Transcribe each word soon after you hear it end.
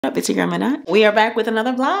Up, it's your girl Mena. We are back with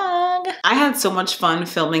another vlog. I had so much fun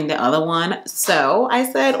filming the other one, so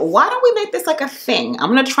I said, why don't we make this like a thing? I'm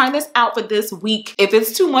gonna try this out for this week. If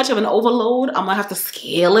it's too much of an overload, I'm gonna have to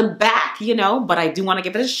scale it back, you know, but I do want to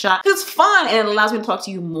give it a shot. It's fun and it allows me to talk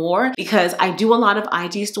to you more because I do a lot of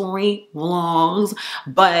IG story vlogs,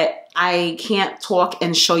 but I can't talk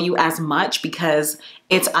and show you as much because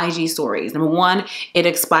it's IG stories. Number one, it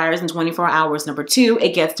expires in 24 hours. Number two,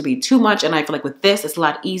 it gets to be too much. And I feel like with this, it's a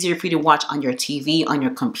lot easier for you to watch on your TV, on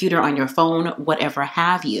your computer, on your phone, whatever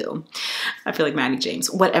have you. I feel like Maddie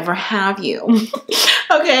James, whatever have you.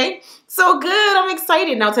 Okay, so good, I'm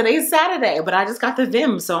excited. Now today's Saturday, but I just got the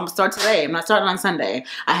Vim, so I'm gonna start today. I'm not starting on Sunday.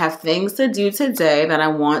 I have things to do today that I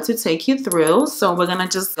want to take you through, so we're gonna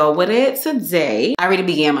just go with it today. I already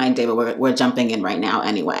began my day, but we're jumping in right now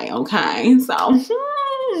anyway, okay? So,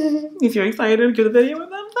 if you're excited, give the video a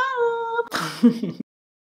thumbs up.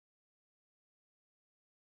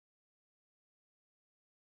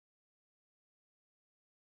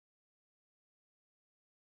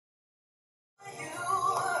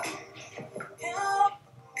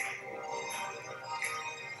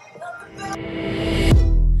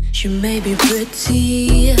 She may be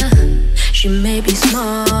pretty, she may be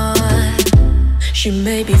smart, she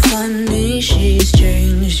may be funny, she's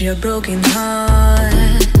changed your broken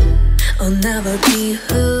heart. I'll never be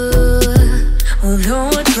her,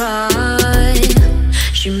 although I try.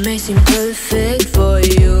 She may seem perfect for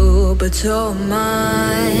you, but so am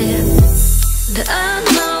I. I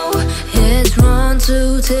know it's wrong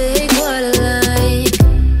to take what I like,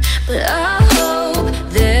 but I hope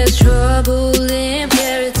there's trouble in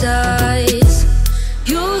paradise.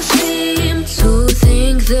 You seem to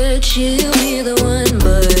think that she'll be the one,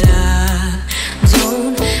 but I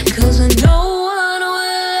don't, 'cause I know one will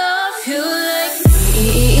love you like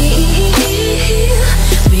me.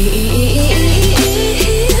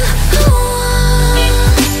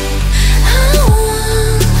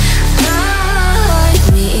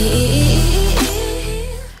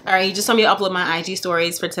 Alright, you just saw me upload my IG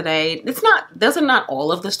stories for today. Those are not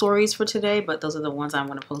all of the stories for today, but those are the ones I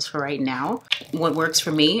want to post for right now. What works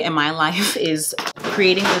for me in my life is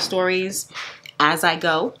creating the stories as I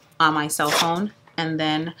go on my cell phone. And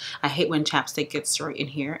then I hate when chapstick gets right in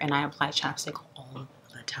here, and I apply chapstick all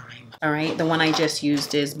the time. Alright, the one I just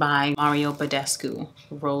used is by Mario Badescu,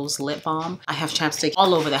 Rose Lip Balm. I have chapstick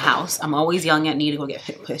all over the house. I'm always yelling at Nita to go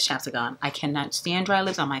put chapstick on. I cannot stand dry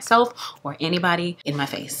lips on myself or anybody in my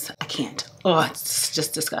face. I can't. Oh, it's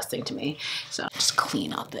just disgusting to me. So just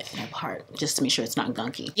clean out the inner part just to make sure it's not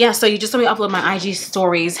gunky. Yeah, so you just saw me upload my IG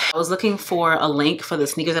stories. I was looking for a link for the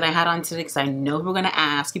sneakers that I had on today because I know we're gonna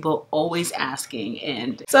ask. People are always asking.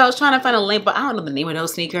 And so I was trying to find a link, but I don't know the name of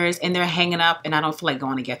those sneakers and they're hanging up and I don't feel like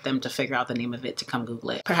going to get them to figure out the name of it to come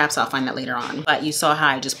Google it. Perhaps I'll find that later on. But you saw how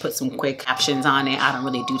I just put some quick captions on it. I don't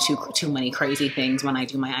really do too many crazy things when I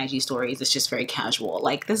do my IG stories. It's just very casual,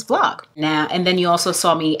 like this vlog. Now, and then you also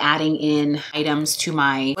saw me adding in items to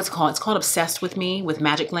my, it's called Obsessed With Me with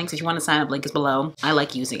Magic Links. If you want to sign up, link is below. I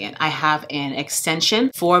like using it. I have an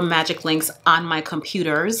extension for Magic Links on my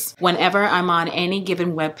computers. Whenever I'm on any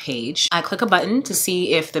given web page, I click a button to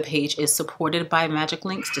see if the page is supported by Magic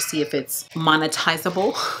Links, to see if it's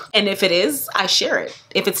monetizable. And if it is, I share it.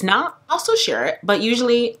 If it's not, I'll still share it. But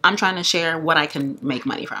usually I'm trying to share what I can make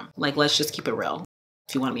money from. Like, let's just keep it real.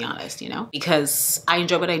 If you want to be honest, you know, because I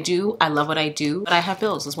enjoy what I do. I love what I do, but I have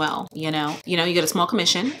bills as well. You know, you get a small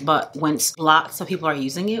commission, but once lots of people are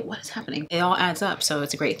using it, what is happening? It all adds up. So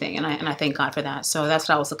it's a great thing. And I thank God for that. So that's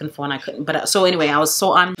what I was looking for and I couldn't. But so anyway,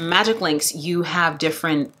 on Magic Links, you have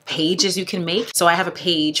different pages you can make. So I have a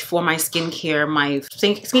page for my skincare,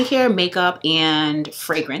 makeup, and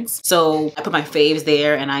fragrance. So I put my faves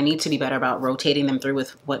there and I need to be better about rotating them through with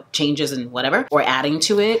what changes and whatever, or adding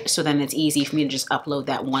to it. So then it's easy for me to just upload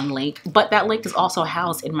that one link, but that link is also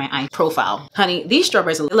housed in my IG profile. Honey, these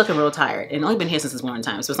strawberries are looking real tired and only been here since this morning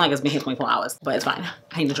time, so it's not like it's been here 24 hours, but it's fine.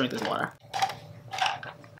 I need to drink this water.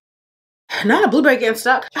 Not a blueberry getting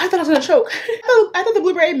stuck. I thought I was gonna choke. I thought the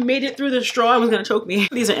blueberry made it through the straw and was gonna choke me.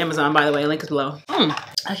 These are Amazon, by the way, link is below.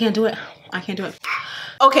 I can't do it. I can't do it.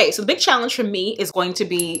 Okay, so the big challenge for me is going to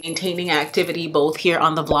be maintaining activity both here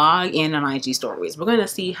on the vlog and on IG stories. We're gonna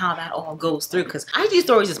see how that all goes through because IG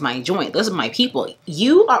stories is my joint. Those are my people.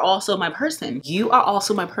 You are also my person. You are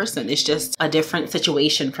also my person. It's just a different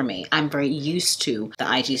situation for me. I'm very used to the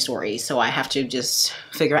IG stories, so I have to just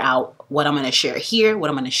figure out what I'm gonna share here,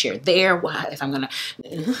 what I'm gonna share there, if I'm gonna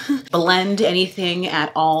blend anything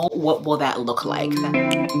at all, what will that look like?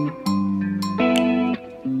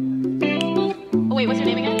 Wait, what's your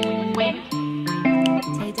name again? Wayne?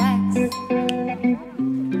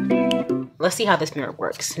 let's see how this mirror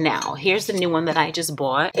works. Now, here's the new one that I just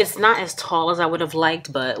bought. It's not as tall as I would have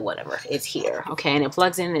liked, but whatever, it's here. Okay, and it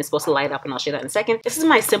plugs in and it's supposed to light up, and I'll show you that in a second. This is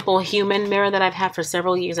my simple human mirror that I've had for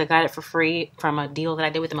several years. I got it for free from a deal that I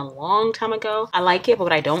did with them a long time ago. I like it, but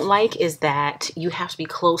what I don't like is that you have to be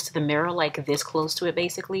close to the mirror, like this close to it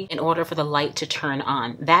basically, in order for the light to turn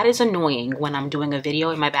on. That is annoying when I'm doing a video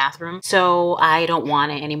in my bathroom, so I don't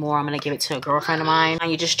want it anymore. I'm gonna give it to a girlfriend of mine.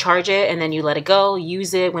 And you just charge it and then you let it go,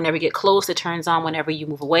 use it. Whenever you get close, it turns on. Whenever you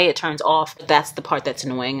move away, it turns off. That's the part that's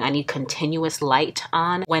annoying. I need continuous light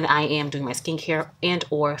on when I am doing my skincare and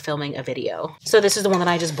or filming a video. So this is the one that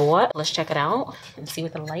I just bought. Let's check it out and see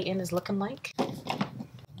what the light in is looking like.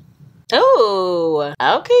 Oh,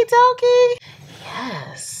 okay, dokie.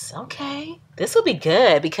 Yes, okay. This will be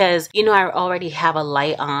good because, you know, I already have a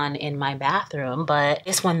light on in my bathroom, but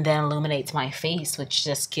this one then illuminates my face, which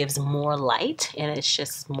just gives more light, and it's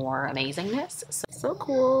just more amazingness. So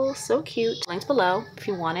cool, so cute. Links below if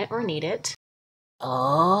you want it or need it.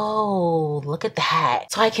 Oh, look at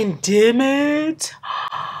that. So I can dim it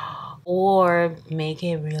or make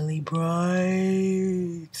it really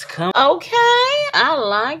bright. Come, okay, I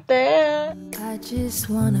like that. I just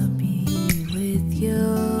wanna be with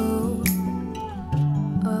you.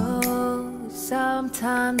 Oh,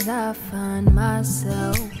 sometimes I find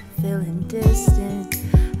myself feeling distant.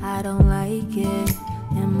 I don't like it.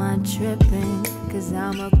 Am I tripping? 'Cause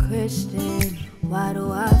I'm a Christian. Why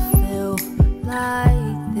do I feel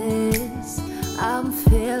like this? I'm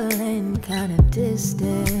feeling kind of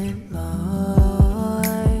distant, Lord.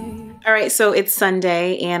 All right, so it's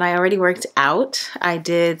Sunday and I already worked out. I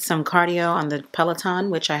did some cardio on the Peloton,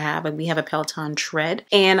 which I have, and we have a Peloton tread,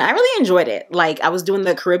 and I really enjoyed it. Like, I was doing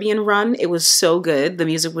the Caribbean run. It was so good. The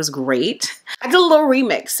music was great. I did a little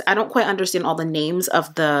remix. I don't quite understand all the names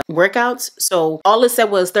of the workouts, so all it said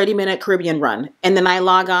was 30-minute Caribbean run, and then I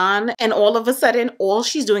log on and all of a sudden all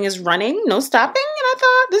she's doing is running, no stopping, and I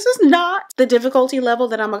thought, this is not the difficulty level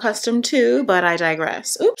that I'm accustomed to, but I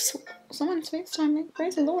digress. Oops. Someone's FaceTiming.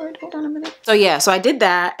 Praise the Lord. Hold on a minute. So yeah, so I did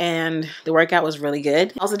that and the workout was really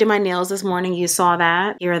good. I also did my nails this morning. You saw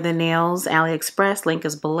that. Here are the nails, AliExpress. Link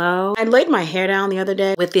is below. I laid my hair down the other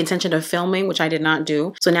day with the intention of filming, which I did not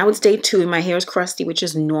do. So now it's day 2 and my hair is crusty, which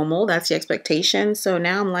is normal. That's the expectation. So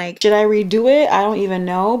now I'm like, should I redo it? I don't even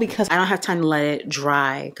know because I don't have time to let it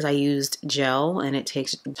dry because I used gel and it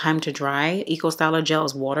takes time to dry. Eco Styler gel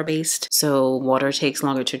is water-based. So water takes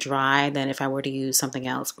longer to dry than if I were to use something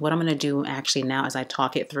else. What I'm going to do actually now as I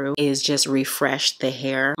talk it through is just refresh the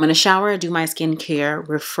hair. I'm gonna shower, do my skincare,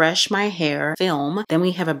 refresh my hair, film. Then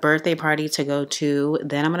we have a birthday party to go to.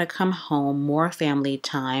 Then I'm gonna come home, more family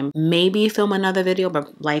time, maybe film another video,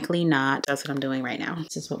 but likely not. That's what I'm doing right now.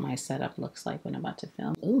 This is what my setup looks like when I'm about to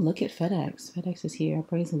film. Oh, look at FedEx. FedEx is here.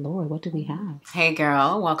 Praise the Lord. What do we have? Hey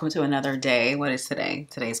girl, welcome to another day. What is today?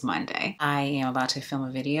 Today's Monday. I am about to film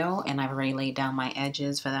a video and I've already laid down my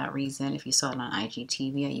edges for that reason. If you saw it on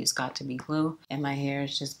IGTV, I used Got to Be Glue, and my hair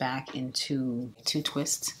is just back into 2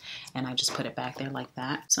 twists, and I just put it back there like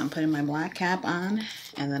that. So I'm putting my black cap on,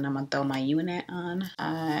 and then I'm gonna throw my unit on.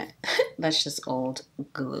 That's just old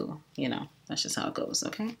glue, you know. That's just how it goes,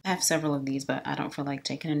 okay? I have several of these, but I don't feel like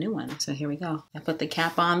taking a new one. So here we go. I put the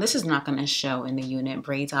cap on. This is not going to show in the unit.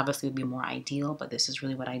 Braids obviously would be more ideal, but this is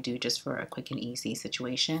really what I do just for a quick and easy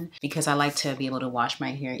situation because I like to be able to wash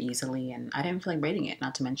my hair easily, and I didn't feel like braiding it,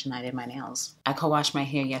 not to mention I did my nails. I co-washed my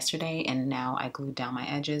hair yesterday, and now I glued down my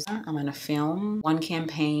edges. I'm going to film 1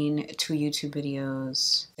 campaign, 2 YouTube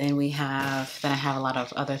videos. Then I have a lot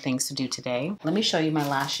of other things to do today. Let me show you my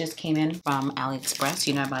lashes came in from AliExpress.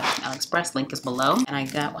 You know about AliExpress. Link is below, and I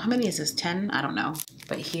got, how many is this, 10? I don't know,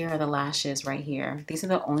 but here are the lashes right here. These are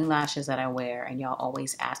the only lashes that I wear, and y'all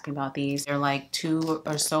always ask me about these. They're like $2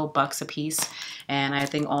 or so a piece, and I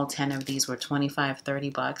think all 10 of these were 25, 30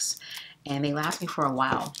 bucks. And they last me for a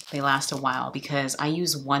while. They last a while because I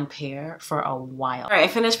use 1 pair for a while. All right, I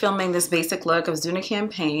finished filming this basic look. I was doing a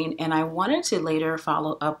campaign and I wanted to later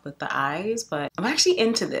follow up with the eyes, but I'm actually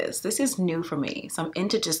into this. This is new for me. So I'm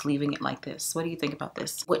into just leaving it like this. What do you think about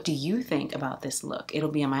this? What do you think about this look?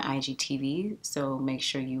 It'll be on my IGTV, so make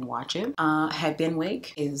sure you watch it. Headband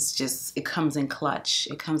wig is just, it comes in clutch.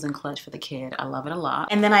 It comes in clutch for the kid. I love it a lot.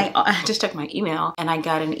 And then I just checked my email and I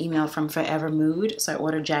got an email from FORVR Mood. So I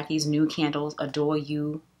ordered Jackie's new candles, Adore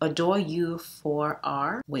You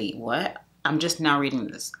 4R. Wait, what? I'm just now reading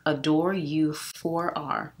this. Adore You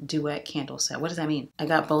 4R duet candle set. What does that mean? I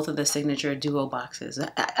got both of the signature duo boxes.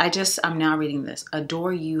 I'm now reading this.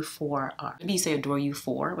 Adore You 4R. Maybe you say Adore You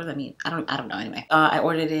 4. What does that mean? I don't know anyway. I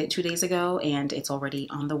ordered it 2 days ago and it's already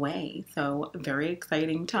on the way. So very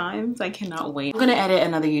exciting times. I cannot wait. I'm gonna edit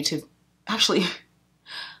another YouTube. Actually,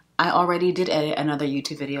 I already did edit another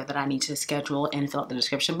YouTube video that I need to schedule and fill out the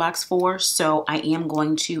description box for. So I am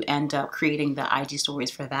going to end up creating the IG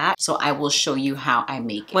stories for that. So I will show you how I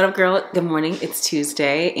make it. What up, girl? Good morning. It's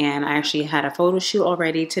Tuesday and I actually had a photo shoot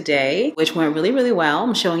already today, which went really, really well.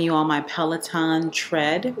 I'm showing you all my Peloton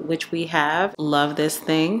tread, which we have. Love this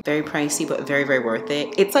thing. Very pricey, but very, very worth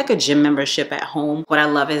it. It's like a gym membership at home. What I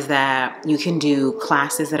love is that you can do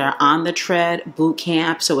classes that are on the tread, boot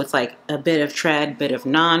camp. So it's like a bit of tread, bit of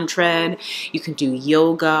non-tread. You can do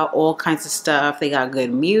yoga, all kinds of stuff. They got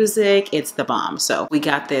good music. It's the bomb. So we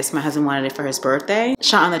got this. My husband wanted it for his birthday.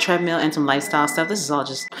 Shot on the treadmill and some lifestyle stuff. This is all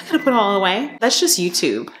just, I'm gonna put it all away. That's just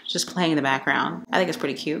YouTube, just playing in the background. I think it's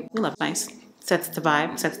pretty cute. We love nice. Sets the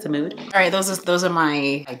vibe, sets the mood. All right, those are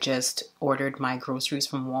my, I just ordered my groceries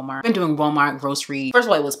from Walmart. I've been doing Walmart grocery. First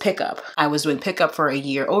of all, it was pickup. I was doing pickup for a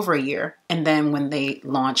year, over a year. And then when they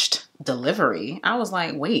launched delivery, I was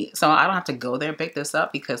like, wait, so I don't have to go there and pick this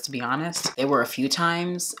up? Because to be honest, there were a few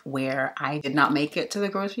times where I did not make it to the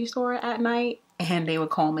grocery store at night. And they would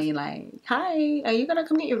call me like, hi, are you gonna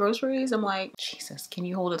come get your groceries? I'm like, Jesus, can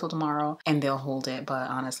you hold it till tomorrow? And they'll hold it, but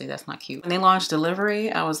honestly, that's not cute. When they launched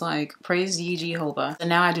delivery, I was like, praise ye Jehovah. And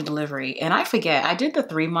now I do delivery. And I forget, I did the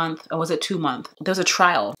 3-month, or was it 2-month? There was a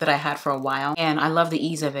trial that I had for a while. And I love the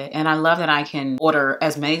ease of it. And I love that I can order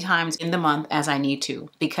as many times in the month as I need to.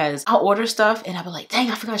 Because I'll order stuff and I'll be like, dang,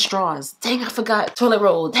 I forgot straws. Dang, I forgot toilet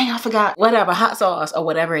roll. Dang, I forgot whatever, hot sauce or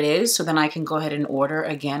whatever it is. So then I can go ahead and order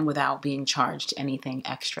again without being charged anything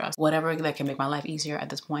extra. Whatever that can make my life easier at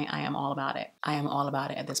this point, I am all about it. I am all about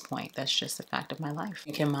it at this point. That's just the fact of my life.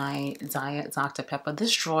 Drinking my Diet Dr. Pepper.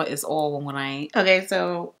 This straw is all when I... Okay,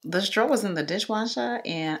 so the straw was in the dishwasher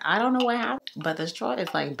and I don't know what happened, but the straw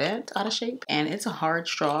is like bent out of shape and it's a hard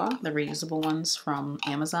straw, the reusable ones from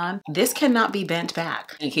Amazon. This cannot be bent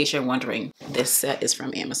back. In case you're wondering, this set is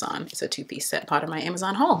from Amazon. It's a 2-piece set, part of my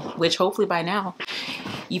Amazon haul, which hopefully by now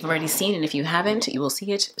you've already seen. And if you haven't, you will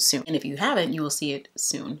see it soon. And if you haven't, you will see it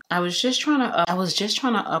soon. I was just trying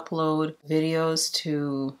to upload videos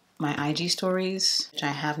to my IG stories, which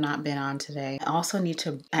I have not been on today. I also need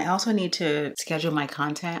to schedule my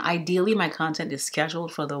content. Ideally, my content is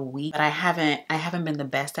scheduled for the week, but I haven't been the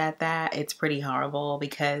best at that. It's pretty horrible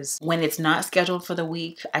because when it's not scheduled for the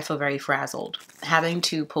week, I feel very frazzled. Having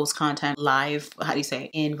to post content live, how do you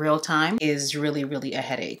say, in real time is really, really a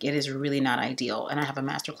headache. It is really not ideal. And I have a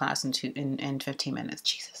masterclass in 15 minutes.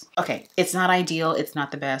 Jesus. Okay, it's not ideal. It's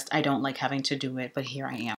not the best. I don't like having to do it, but here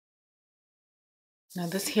I am. Now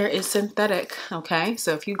this here is synthetic, okay?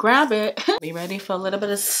 So if you grab it, be ready for a little bit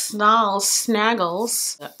of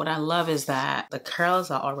snaggles. What I love is that the curls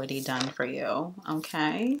are already done for you,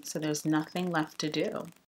 okay? So there's nothing left to do.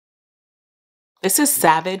 This is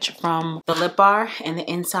Savage from the Lip Bar, and the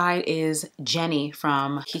inside is Jenny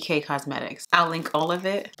from Kikayecosmetics. I'll link all of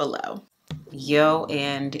it below. Yo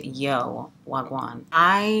and yo, wagwan.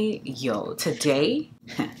 Today,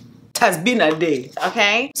 has been a day.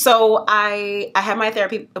 Okay, so I had my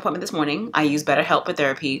therapy appointment this morning. I use BetterHelp for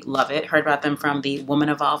therapy. Love it. Heard about them from the Woman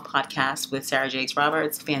Evolve podcast with Sarah Jakes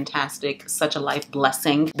Roberts. Fantastic. Such a life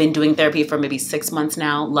blessing. Been doing therapy for maybe 6 months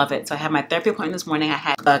now. Love it. So I had my therapy appointment this morning. I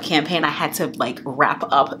had a campaign I had to like wrap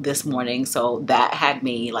up this morning, so that had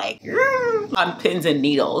me like on pins and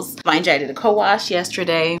needles. Mind you, I did a co-wash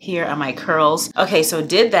yesterday. Here are my curls. Okay, so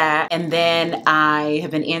did that, and then I have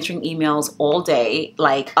been answering emails all day,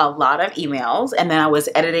 like a lot of emails, and then I was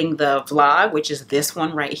editing the vlog, which is this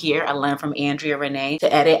one right here. I learned from Andrea Renee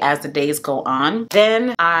to edit as the days go on.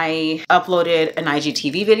 Then I uploaded an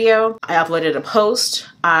IGTV video. I uploaded a post.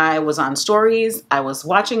 I was on stories. I was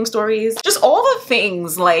watching stories. Just all the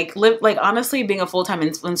things, like honestly, being a full-time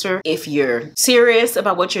influencer, if you're serious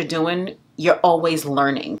about what you're doing, you're always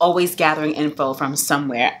learning, always gathering info from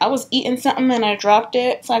somewhere. I was eating something and I dropped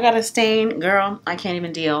it, so I got a stain. Girl, I can't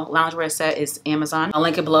even deal. Loungewear set is Amazon. I'll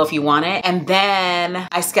link it below if you want it. And then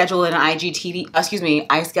I scheduled an I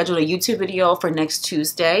scheduled a YouTube video for next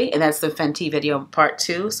Tuesday, and that's the Fenty video part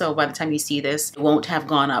 2. So by the time you see this, it won't have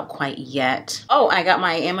gone up quite yet. Oh, I got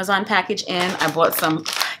my Amazon package in. I bought some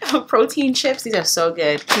protein chips. These are so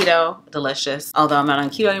good. Keto, delicious. Although I'm not on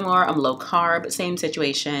keto anymore, I'm low carb. Same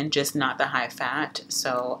situation, just not the high fat.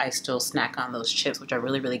 So I still snack on those chips, which are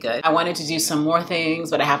really, really good. I wanted to do some more things,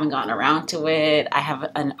 but I haven't gotten around to it. I have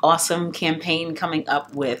an awesome campaign coming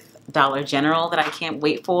up with Dollar General that I can't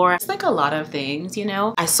wait for. It's like a lot of things, you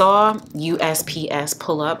know. I saw USPS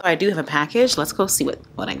pull up. I do have a package. Let's go see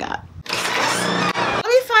what I got.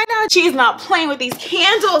 She's not playing with these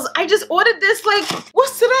candles. I just ordered this, like,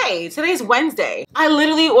 what's today? Today's Wednesday. I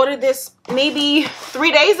literally ordered this maybe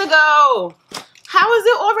 3 days ago. How is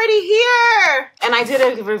it already here? And I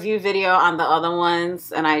did a review video on the other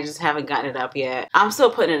ones and I just haven't gotten it up yet. I'm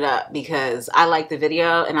still putting it up because I like the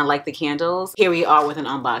video and I like the candles. Here we are with an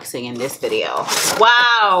unboxing in this video.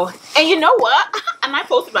 Wow. And you know what? And I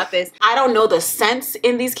posted about this. I don't know the scents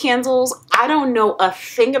in these candles. I don't know a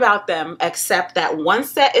thing about them except that one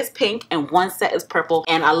set is pink and one set is purple.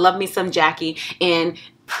 And I love me some Jackie. And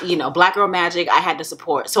you know, Black Girl Magic, I had to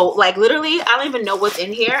support. So like literally, I don't even know what's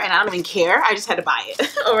in here and I don't even care. I just had to buy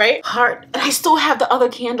it, all right? Heart, and I still have the other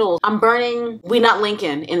candles. I'm burning We Not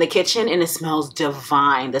Lincoln in the kitchen and it smells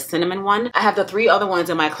divine. The cinnamon one. I have the 3 other ones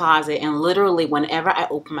in my closet and literally whenever I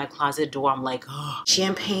open my closet door, I'm like, oh,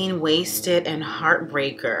 Champagne Wasted and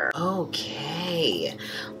Heartbreaker. Okay,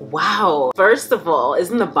 wow. First of all,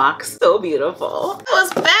 isn't the box so beautiful? That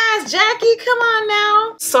was fast, Jackie, come on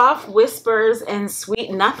now. Soft Whispers and Sweet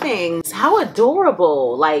Nothings. How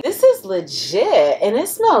adorable. Like, this is legit and it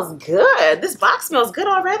smells good. This box smells good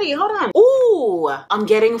already. Hold on. Ooh, I'm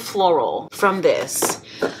getting floral from this.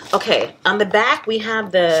 Okay, on the back we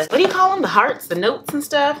have the, what do you call them? The hearts, the notes and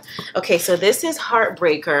stuff. Okay, so this is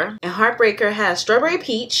Heartbreaker. And Heartbreaker has strawberry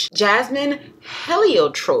peach, jasmine,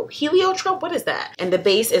 heliotrope. Heliotrope, what is that? And the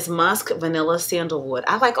base is musk, vanilla, sandalwood.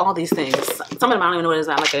 I like all these things. Some of them I don't even know what it is.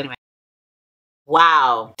 I like it anyway.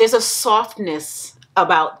 Wow, there's a softness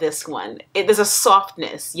about this one. There's a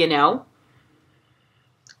softness, you know?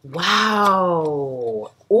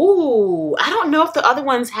 Wow. Ooh, I don't know if the other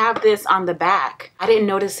ones have this on the back. I didn't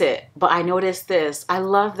notice it, but I noticed this. I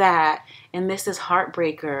love that. And this is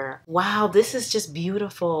Heartbreaker. Wow, this is just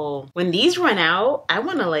beautiful. When these run out, I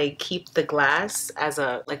want to like keep the glass as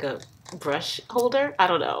a like a brush holder. I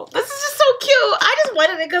don't know. This is just so cute. I just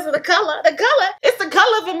wanted it because of the color. The color, it's the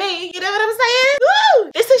color for me. You know what I'm saying?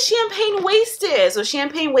 Woo! This is Champagne Wasted. So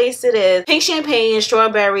Champagne Wasted is pink champagne,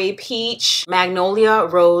 strawberry, peach, magnolia,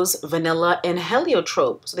 rose, vanilla, and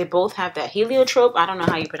heliotrope. So they both have that. Heliotrope, I don't know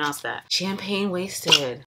how you pronounce that. Champagne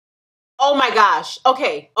Wasted. Oh my gosh.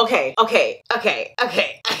 Okay.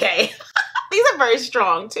 These are very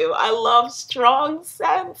strong too. I love strong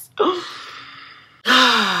scents.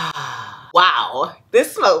 Wow,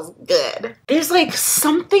 this smells good. There's like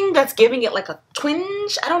something that's giving it like a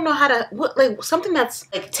twinge. I don't know how to, like something that's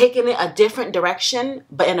like taking it a different direction,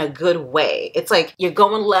 but in a good way. It's like you're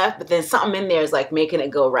going left, but then something in there is like making it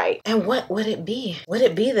go right. And what would it be? Would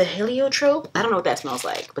it be the heliotrope? I don't know what that smells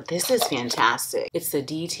like, but this is fantastic. It's the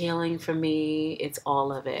detailing for me. It's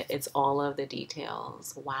all of it. It's all of the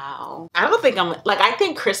details. Wow. I don't think I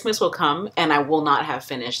think Christmas will come and I will not have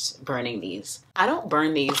finished burning these. I don't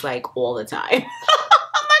burn these like all the time. I'm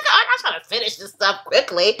not trying to finish this stuff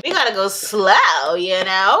quickly. We gotta go slow, you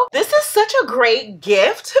know? This is such a great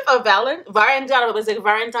gift for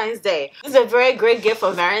Valentine's Day. This is a very great gift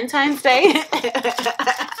for Valentine's Day.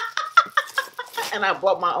 And I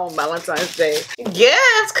bought my own Valentine's Day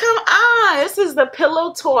gift. Come on. This is the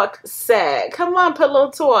Pillow Talk set. Come on, Pillow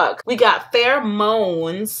Talk. We got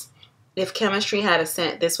Pheromones. If chemistry had a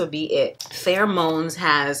scent, this would be it. Pheromones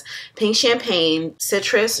has pink champagne,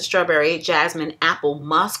 citrus, strawberry, jasmine, apple,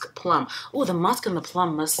 musk, plum. Oh, the musk and the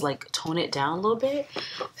plum must like tone it down a little bit.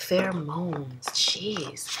 Pheromones,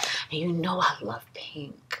 jeez. And you know I love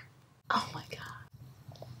pink. Oh my God.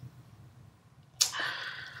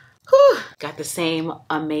 Whew. Got the same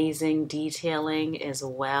amazing detailing as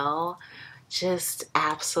well. Just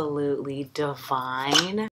absolutely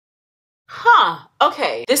divine. Huh,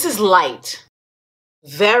 okay. This is light.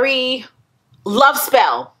 Very Love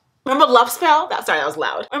Spell. Remember Love Spell? Sorry, that was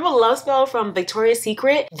loud. Remember Love Spell from Victoria's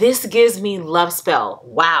Secret? This gives me Love Spell.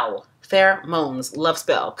 Wow. Pheromones, Love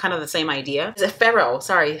Spell. Kind of the same idea. Is it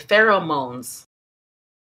Pheromones.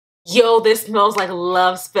 Yo, this smells like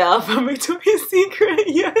Love Spell from Victoria's Secret.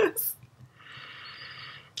 Yes.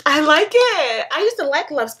 I like it. I used to like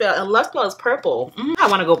Love Spell, and Love Spell is purple. I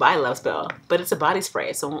want to go buy Love Spell, but it's a body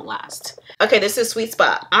spray, so it won't last. Okay, this is Sweet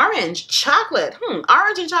Spot. Orange, chocolate.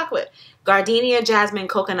 Orange and chocolate. Gardenia, jasmine,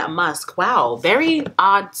 coconut, musk. Wow, very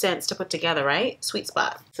odd scents to put together, right? Sweet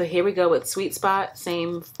Spot. So here we go with Sweet Spot.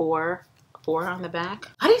 Same 4 on the back.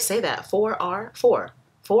 How do you say that? 4R? 4?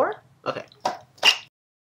 Okay.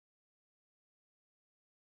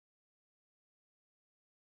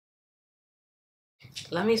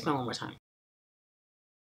 Let me smell one more time.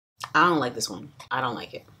 I don't like this one. I don't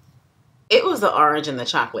like it. It was the orange and the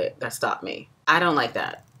chocolate that stopped me. I don't like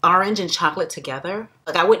that. Orange and chocolate together.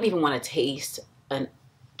 Like I wouldn't even want to taste an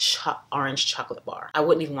orange chocolate bar. I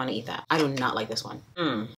wouldn't even want to eat that. I do not like this one.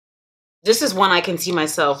 This is one I can see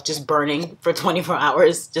myself just burning for 24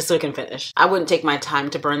 hours just so it can finish. I wouldn't take my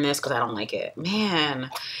time to burn this because I don't like it.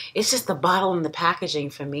 Man, it's just the bottle and the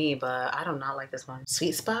packaging for me, but I do not like this one.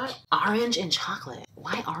 Sweet Spot, orange and chocolate.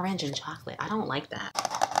 Why orange and chocolate? I don't like that.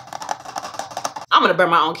 I'm gonna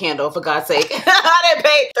burn my own candle for God's sake. I didn't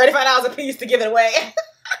pay $35 a piece to give it away.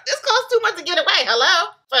 This costs too much to give it away.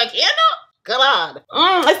 Hello? For a candle? Come on.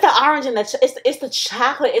 It's the orange and it's the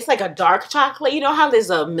chocolate. It's like a dark chocolate. You know how there's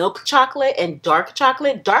a milk chocolate and dark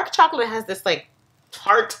chocolate? Dark chocolate has this like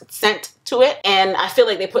tart scent to it. And I feel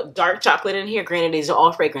like they put dark chocolate in here. Granted, these are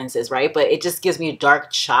all fragrances, right? But it just gives me dark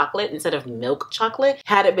chocolate instead of milk chocolate.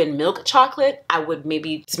 Had it been milk chocolate, I would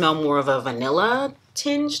maybe smell more of a vanilla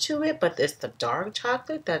tinge to it, but it's the dark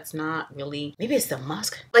chocolate that's not really, maybe it's the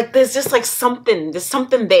musk. Like there's just like something, there's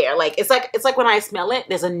something there. Like it's like when I smell it,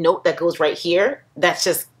 there's a note that goes right here. That's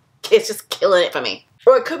just, it's just killing it for me.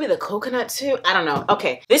 Or it could be the coconut too. I don't know.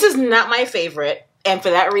 Okay, this is not my favorite. And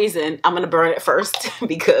for that reason, I'm gonna burn it first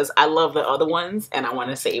because I love the other ones and I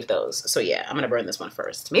wanna save those. So yeah, I'm gonna burn this one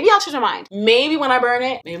first. Maybe I'll change my mind. Maybe when I burn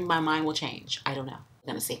it, maybe my mind will change. I don't know.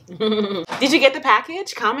 Gonna see. Did you get the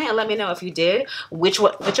package? Comment and let me know if you did. Which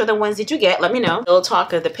other ones did you get? Let me know. We'll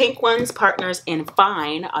talk of the pink ones, Partners, and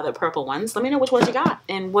Fine are the purple ones. Let me know which ones you got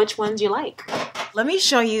and which ones you like. Let me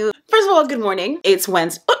show you. First of all, good morning. It's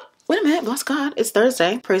Wednesday. Oh, wait a minute, bless God. It's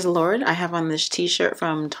Thursday. Praise the Lord. I have on this t-shirt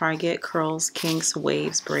from Target, curls, kinks,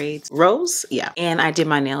 waves, braids, rose. Yeah. And I did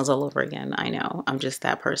my nails all over again. I know. I'm just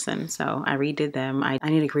that person. So I redid them. I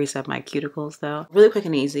need to grease up my cuticles though. Really quick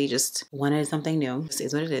and easy. Just wanted something new. This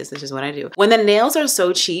is what it is. This is what I do. When the nails are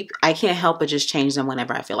so cheap, I can't help but just change them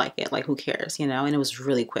whenever I feel like it. Like who cares, you know? And it was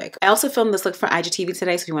really quick. I also filmed this look for IGTV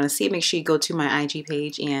today. So if you want to see it, make sure you go to my IG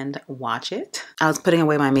page and watch it. I was putting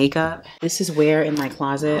away my makeup. This is where in my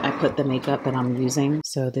closet I put the makeup that I'm using.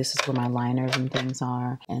 So this is where my liners and things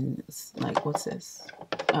are. And it's like, what's this?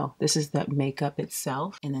 Oh, this is the makeup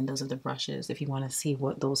itself. And then those are the brushes. If you want to see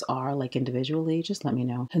what those are like individually, just let me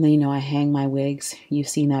know. And then, you know, I hang my wigs. You've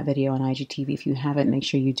seen that video on IGTV. If you haven't, make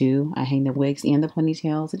sure you do. I hang the wigs and the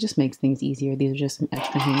ponytails. It just makes things easier. These are just some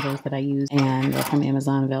extra hangers that I use. And they're from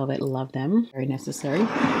Amazon Velvet. Love them. Very necessary.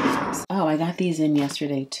 Oh, I got these in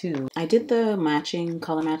yesterday too. I did the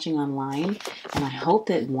color matching online. And I hope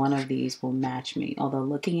that one of these will match me. Although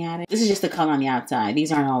looking at it, this is just the color on the outside.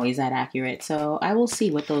 These aren't always that accurate. So I will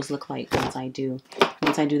see what those look like once I do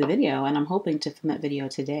the video. And I'm hoping to film that video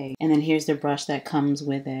today. And then here's the brush that comes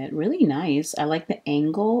with it. Really nice. I like the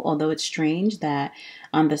angle, although it's strange that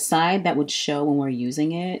on the side that would show when we're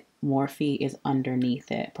using it, Morphe is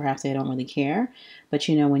underneath it. Perhaps they don't really care, but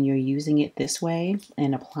you know, when you're using it this way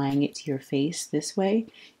and applying it to your face this way,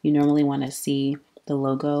 you normally want to see the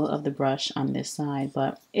logo of the brush on this side,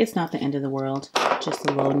 but it's not the end of the world. Just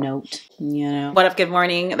a little note, you know. What up? Good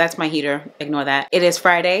morning. That's my heater. Ignore that. It is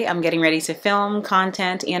Friday. I'm getting ready to film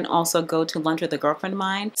content and also go to lunch with a girlfriend of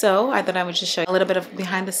mine. So I thought I would just show you a little bit of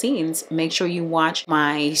behind the scenes. Make sure you watch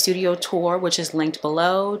my studio tour, which is linked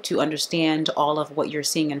below to understand all of what you're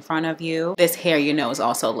seeing in front of you. This hair, you know, is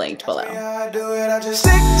also linked below. I do it. I just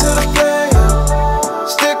stick to the plan.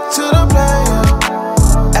 Stick to the plan.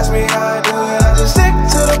 Ask me how I do it. I just stick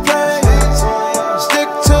to the plan. Stick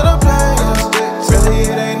to the plan. Really,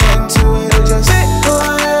 it ain't nothing to it. Just fit who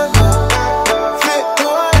I am. Fit who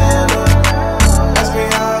I am. Ask me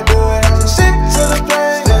how I do it. I just stick to the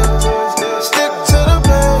plan. Stick to the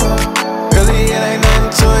plan. Really, it ain't nothing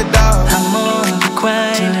to it, dog. I'm on the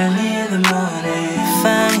grind early in the morning.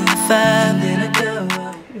 5 then I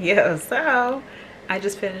go. Yo, so I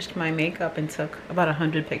just finished my makeup and took about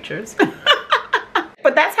 100 pictures.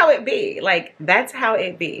 But that's how it be. Like, that's how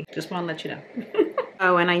it be. Just want to let you know.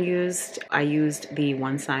 Oh, and I used the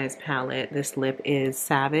One Size palette. This lip is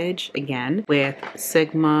Savage, again, with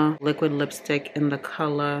Sigma liquid lipstick in the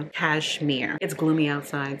color Cashmere. It's gloomy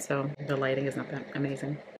outside, so the lighting is not that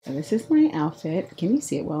amazing. And this is my outfit. Can you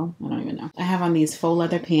see it well? I don't even know. I have on these faux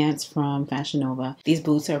leather pants from Fashion Nova. These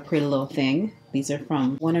boots are a pretty little thing. These are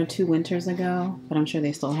from 1 or 2 winters ago, but I'm sure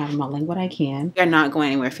they still have them. I'll link what I can. They're not going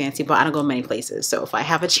anywhere fancy, but I don't go many places. So if I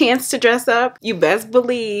have a chance to dress up, you best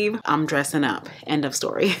believe I'm dressing up. End of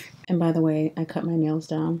story. And by the way, I cut my nails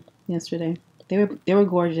down yesterday. They were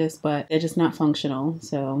gorgeous, but they're just not functional.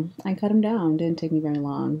 So I cut them down. Didn't take me very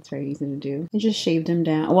long. It's very easy to do. I just shaved them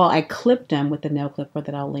down. Well, I clipped them with the nail clipper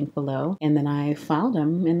that I'll link below. And then I filed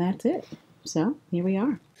them, and that's it. So here we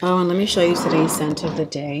are. Oh, and let me show you today's scent of the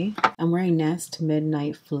day. I'm wearing Nest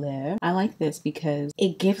Midnight Flare. I like this because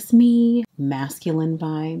it gives me masculine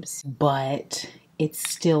vibes, but it's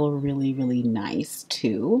still really, really nice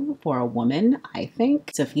too for a woman, I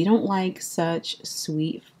think. So if you don't like such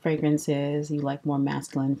sweet fragrances, you like more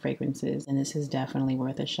masculine fragrances, and this is definitely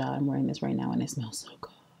worth a shot. I'm wearing this right now and it smells so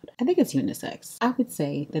good. I think it's unisex. I would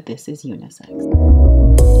say that this is unisex.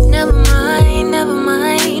 Never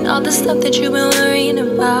mind all the stuff that you've been worrying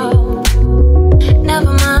about.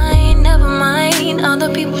 Never mind all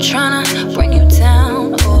the people trying to bring you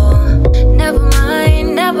down. Oh, never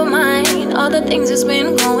mind all the things that's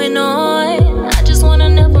been going on. I just wanna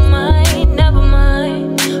never mind.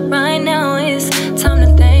 Right now it's time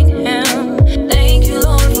to thank him. Thank you,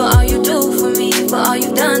 Lord, for all you do for me, for all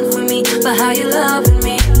you've done for me, for how you loving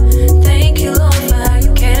me. Thank you, Lord, for how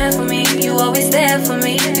you care for me. You always there for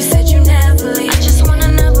me. You said you never leave. I just wanna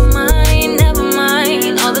never mind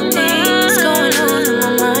all the things going on in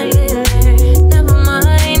my mind.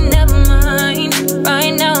 Never mind.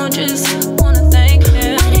 Right now, just wanna thank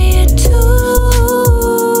him. What do you do?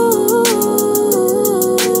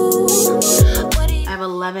 I have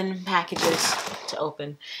 11 packages to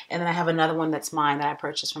open, and then I have another one that's mine that I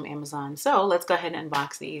purchased from Amazon. So let's go ahead and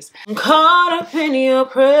unbox these. I'm caught up in your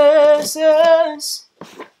presence.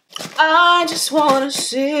 I just want to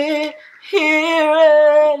sit here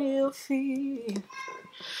at your feet.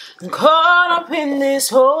 I'm caught up in this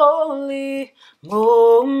holy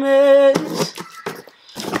moment.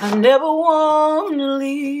 I never want to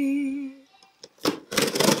leave.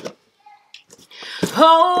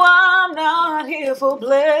 Oh, I'm not here for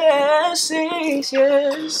blessings,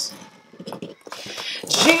 yes.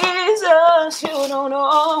 Jesus, you don't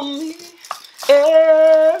owe me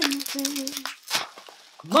everything.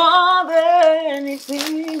 More than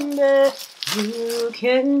anything that you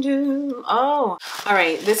can do. Oh, all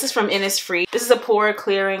right. This is from Innisfree. This is a pore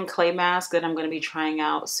clearing clay mask that I'm going to be trying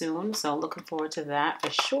out soon. So looking forward to that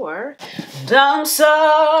for sure. And I'm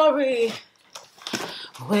sorry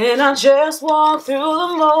when I just walk through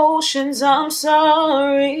the motions. I'm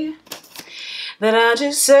sorry that I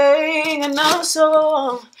just sang another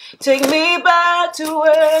song. Take me back to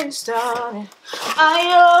where it started.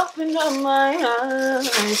 I opened up my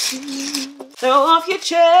eyes. Throw off your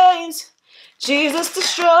chains. Jesus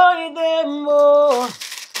destroyed them all.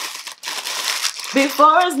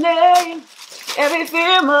 Before his name, every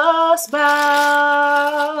fear must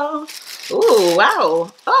bow. Ooh,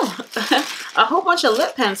 wow. Oh, a whole bunch of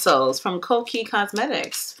lip pencils from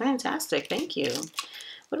Kikayecosmetics. Fantastic. Thank you.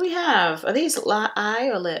 What do we have? Are these eye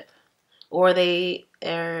or lip? Or are they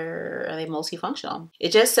multifunctional?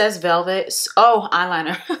 It just says velvet. Oh,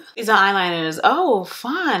 eyeliner. These are eyeliners. Oh,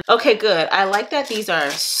 fun. Okay, good. I like that these are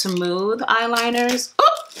smooth eyeliners.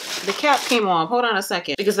 Oh, the cap came off. Hold on a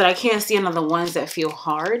second. Because I can't see another ones that feel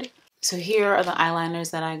hard. So here are the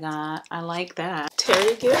eyeliners that I got. I like that.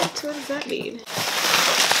 Terry gift? What does that mean?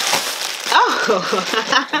 Oh,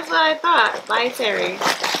 that's what I thought. Bye, Terry.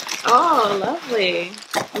 Oh, lovely.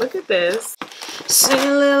 Look at this. Sing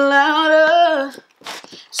a little louder.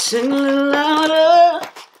 Sing a little louder.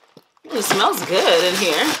 It smells good in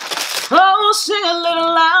here. Oh, sing a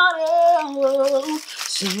little louder. Oh,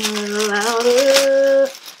 sing a little louder.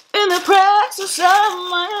 In the presence of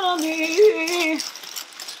my enemy.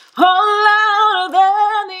 Oh, louder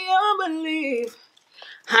than the unbelief.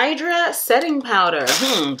 Hydra setting powder.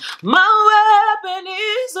 My weapon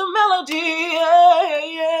is a melody.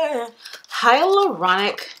 Yeah.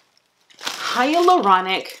 Hyaluronic.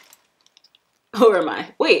 Who am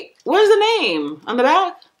I? Wait, where's the name on the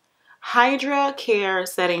back? Hydra Care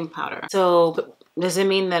Setting Powder. So does it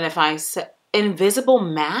mean that if I set invisible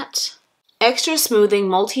matte, extra smoothing,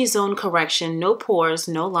 multi-zone correction, no pores,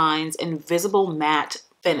 no lines, invisible matte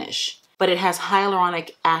finish, but it has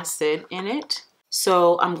hyaluronic acid in it.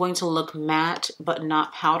 So I'm going to look matte but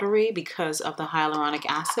not powdery because of the hyaluronic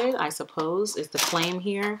acid, I suppose, is the claim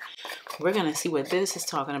here. We're going to see what this is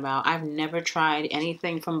talking about. I've never tried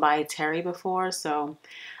anything from by Terry before, so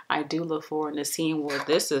I do look forward to seeing what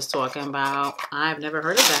this is talking about. I've never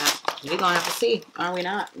heard of that. We're going to have to see, are we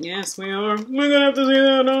not? Yes, we are. We're going to have to see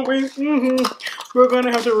that, aren't we? We're going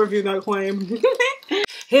to have to review that claim.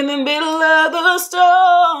 In the middle of the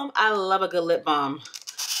storm. I love a good lip balm.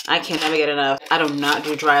 I can never get enough. I do not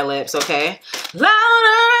do dry lips, okay?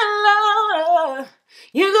 Louder and louder,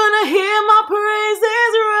 you're gonna hear my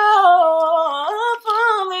praises roar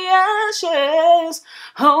from the ashes.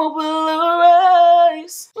 Hope will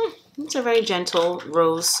arise. It's a very gentle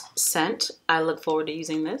rose scent. I look forward to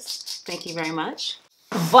using this. Thank you very much.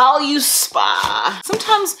 Voluspa.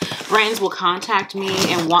 Sometimes brands will contact me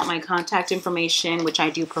and want my contact information, which I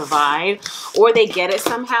do provide, or they get it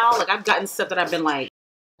somehow. Like I've gotten stuff that I've been like,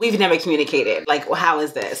 we've never communicated. Like, well, how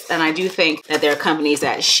is this? And I do think that there are companies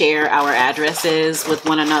that share our addresses with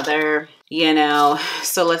one another, you know.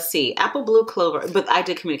 So let's see, Apple Blue Clover, but I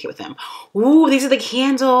did communicate with them. Ooh, these are the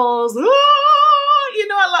candles. Ooh, you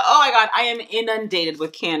know, I love, oh my God, I am inundated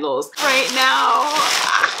with candles right now.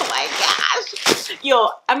 Oh my gosh. Yo,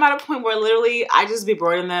 I'm at a point where literally I just be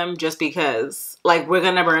burning them just because, like, we're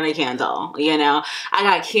gonna burn a candle, you know. I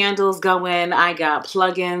got candles going, I got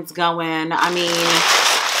plugins going. I mean,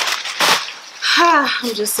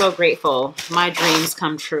 I'm just so grateful. My dreams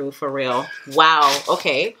come true, for real. Wow.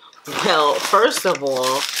 Okay. Well, first of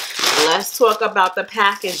all, let's talk about the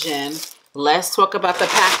packaging. Let's talk about the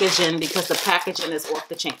packaging because the packaging is off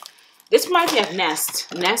the chain. This reminds me of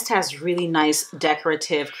Nest. Nest has really nice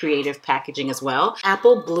decorative, creative packaging as well.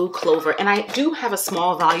 Apple Blue Clover. And I do have a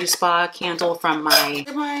small Value Spa candle from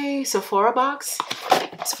my Sephora box.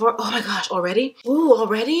 Sephora, oh my gosh, already? Ooh,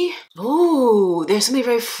 already? Ooh, there's something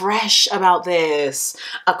very fresh about this.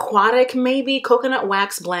 Aquatic, maybe? Coconut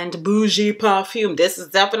wax blend, bougie perfume. This is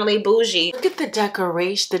definitely bougie. Look at the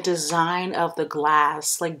decoration, the design of the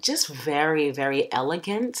glass. Like, just very, very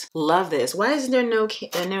elegant. Love this. Why isn't there no,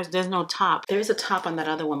 and there's no top? There's a top on that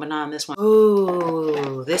other one, but not on this one.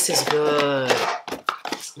 Ooh, this is good.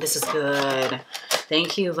 This is good.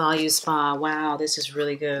 Thank you, Value Spa. Wow, this is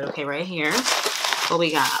really good. Okay, right here. What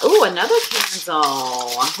we got? Ooh, another candle.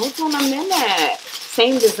 Hold on a minute.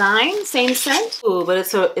 Same design, same scent. Ooh, but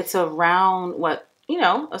it's a round, what, you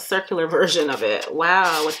know, a circular version of it.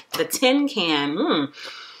 Wow, with the tin can. And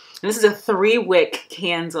this is a 3-wick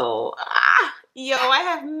candle. Ah, yo, I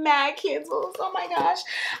have mad candles. Oh my gosh.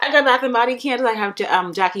 I got Bath and Body candles. I have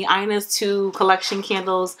Jackie Aina's 2 collection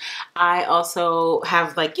candles. I also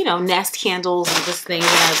have, like, you know, Nest candles and this thing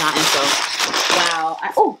that I've gotten. So, wow.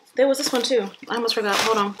 Oh, there was this one too. I almost forgot.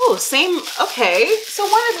 Hold on. Oh, same. Okay. So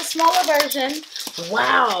one is a smaller version.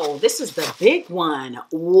 Wow. This is the big one.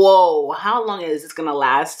 Whoa. How long is this going to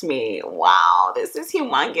last me? Wow. This is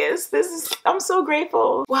humongous. I'm so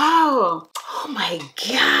grateful. Wow. Oh my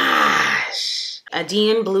gosh.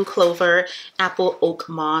 Adian Blue Clover, Apple Oak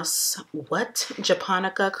Moss, what?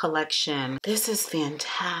 Japonica collection. This is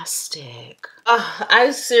fantastic.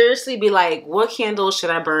 I seriously be like, what candle should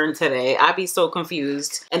I burn today? I'd be so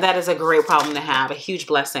confused. And that is a great problem to have, a huge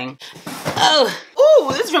blessing. Oh,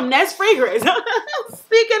 ooh, this is from Nest Fragrance.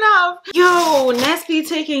 Speaking of, yo, Nest be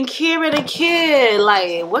taking care of the kid.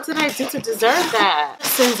 Like, what did I do to deserve that?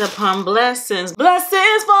 Blessings upon blessings.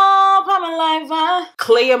 Blessings fall upon my life.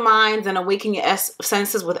 Clear your minds and awaken your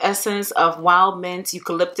senses with essence of wild mint,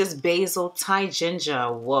 eucalyptus, basil, Thai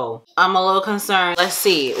ginger. Whoa. I'm a little concerned. Let's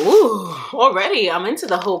see. Ooh, already I'm into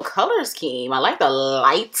the whole color scheme. I like the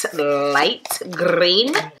light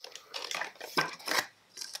green.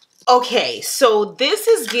 Okay, so this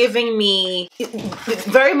is giving me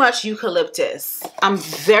very much eucalyptus. I'm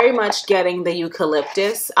very much getting the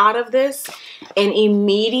eucalyptus out of this. And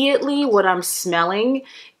immediately what I'm smelling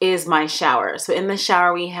is my shower. So in the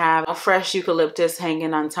shower, we have a fresh eucalyptus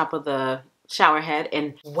hanging on top of the shower head.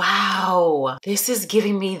 And wow, this is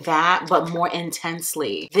giving me that, but more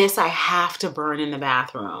intensely. This I have to burn in the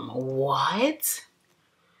bathroom. What?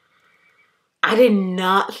 I did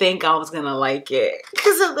not think I was gonna like it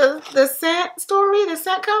because of the scent story, the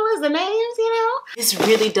scent colors, the names, you know? This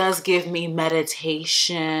really does give me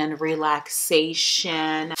meditation,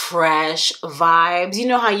 relaxation, fresh vibes. You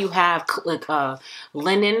know how you have like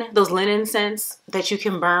linen, those linen scents that you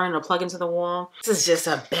can burn or plug into the wall? This is just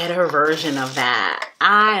a better version of that.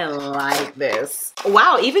 I like this.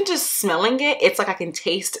 Wow, even just smelling it, it's like I can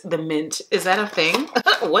taste the mint. Is that a thing?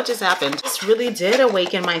 What just happened? This really did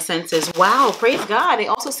awaken my senses. Wow, praise God. They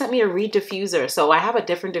also sent me a reed diffuser. So I have a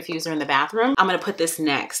different diffuser in the bathroom. I'm gonna put this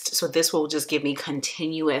next. So this will just give me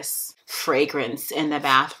continuous fragrance in the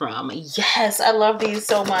bathroom. Yes, I love these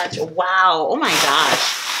so much. Wow, oh my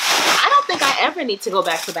gosh. I don't think I ever need to go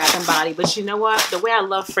back to Bath and Body, but you know what? The way I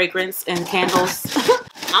love fragrance and candles,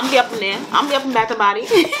 I'm be up in there. I'm be up in Bath and Body.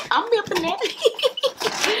 I'm be up in there.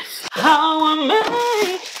 How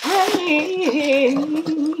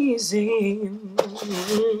amazing.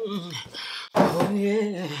 Oh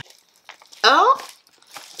yeah. Oh,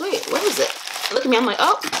 wait, what is it? Look at me, I'm like,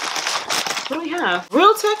 oh, what do we have?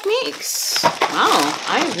 Real Techniques. Oh,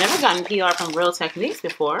 I've never gotten PR from Real Techniques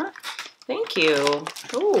before. Thank you.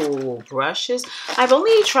 Oh, brushes. I've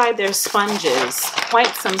only tried their sponges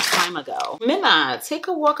quite some time ago. Mena, take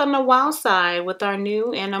a walk on the wild side with our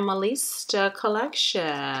new Animalista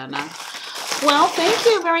collection. Well, thank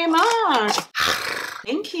you very much.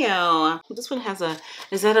 Thank you. This one has a,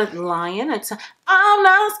 is that a lion? I'm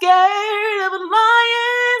not scared of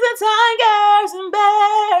lions and tigers and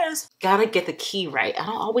bears. Gotta get the key right. I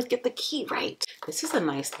don't always get the key right. This is a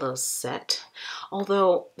nice little set.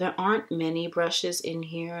 Although there aren't many brushes in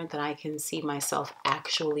here that I can see myself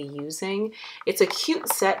actually using. It's a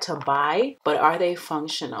cute set to buy, but are they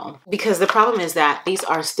functional? Because the problem is that these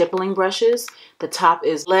are stippling brushes. The top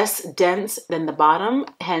is less dense than the bottom,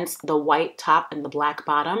 hence the white top and the black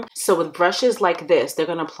bottom. So with brushes like this, they're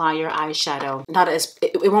gonna apply your eyeshadow.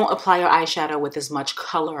 It won't apply your eyeshadow with as much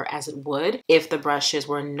color as it would if the brushes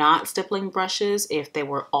were not stippling brushes, if they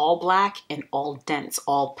were all black and all dense,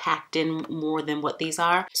 all packed in more than what these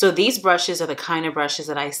are. So these brushes are the kind of brushes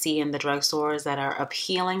that I see in the drugstores that are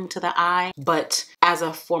appealing to the eye, but as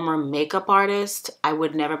a former makeup artist, I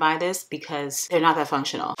would never buy this because they're not that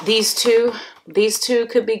functional. These two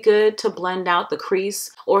could be good to blend out the crease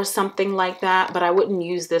or something like that, but I wouldn't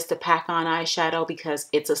use this to pack on eyeshadow because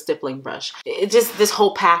it's a stippling brush. This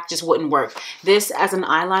whole pack just wouldn't work. This as an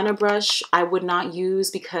eyeliner brush, I would not use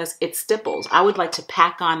because it stipples. I would like to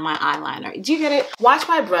pack on my eyeliner. Do you get it? Watch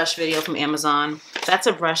my brush video from Amazon. That's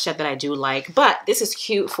a brush set that I do like, but this is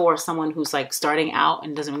cute for someone who's like starting out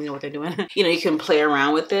and doesn't really know what they're doing. You know, you can play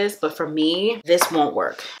around with this, but for me, this won't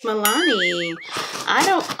work. Milani,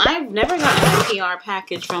 I've never gotten a PR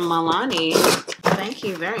package from Milani. Thank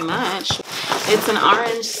you very much. It's an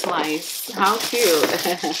orange slice. How cute.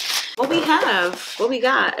 What we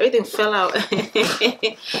got, everything fell out.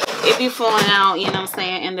 It be falling out, you know what I'm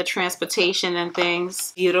saying, in the transportation and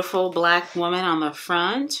things. Beautiful black woman on the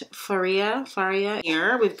front. Faria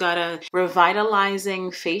here. We've got a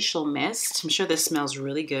revitalizing facial mist. I'm sure this smells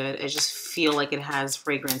really good. I just feel like it has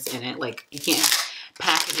fragrance in it. Like, you can't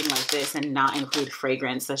packaging like this and not include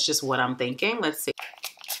fragrance. That's just what I'm thinking. Let's see.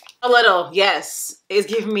 A little, yes. It's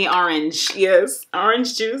giving me orange. Yes,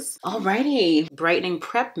 orange juice. Alrighty. Brightening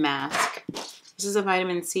prep mask. This is a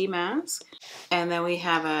vitamin C mask. And then we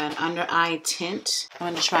have an under eye tint.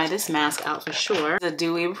 I'm going to try this mask out for sure. The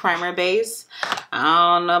dewy primer base.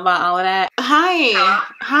 I don't know about all of that. Hi.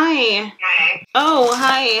 Hi. Hi. Oh,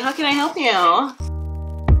 hi. How can I help you?